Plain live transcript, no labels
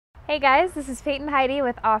Hey guys, this is Peyton Heidi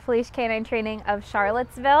with Off-Leash Canine Training of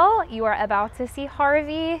Charlottesville. You are about to see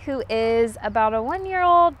Harvey, who is about a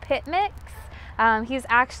 1-year-old pit mix. He's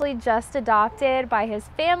actually just adopted by his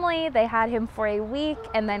family. They had him for a week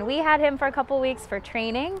and then we had him for a couple weeks for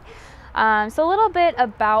training. So a little bit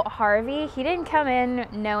about Harvey. He didn't come in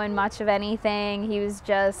knowing much of anything. He was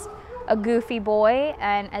just a goofy boy,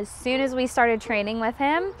 and as soon as we started training with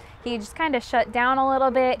him, he just kind of shut down a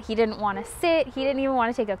little bit. He didn't want to sit. He didn't even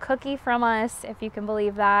want to take a cookie from us, if you can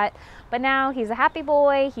believe that. But now he's a happy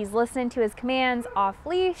boy. He's listening to his commands off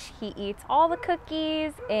leash. He eats all the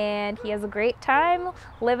cookies and he has a great time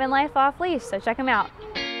living life off leash. So check him out.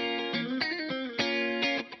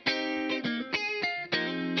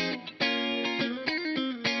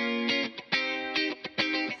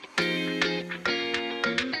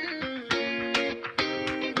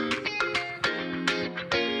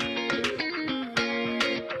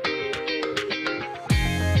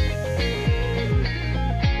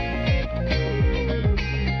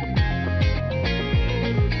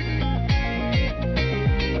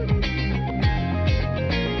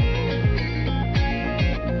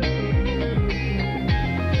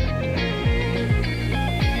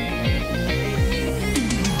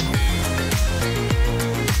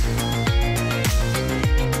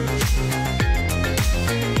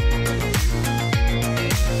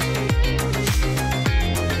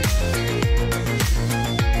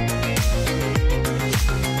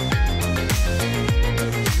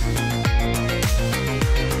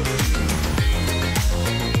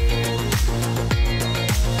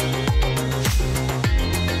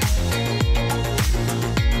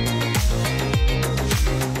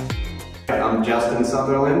 I'm Justin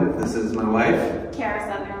Sutherland. This is my wife, Kara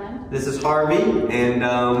Sutherland. This is Harvey,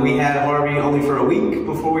 and we had Harvey only for a week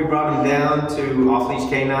before we brought him down to Off-Leash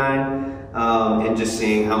Canine, and just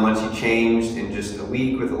seeing how much he changed in just a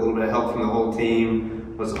week with a little bit of help from the whole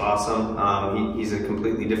team was awesome. He's a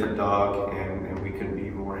completely different dog, and we couldn't be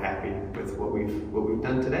more happy with what we've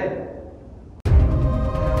done today.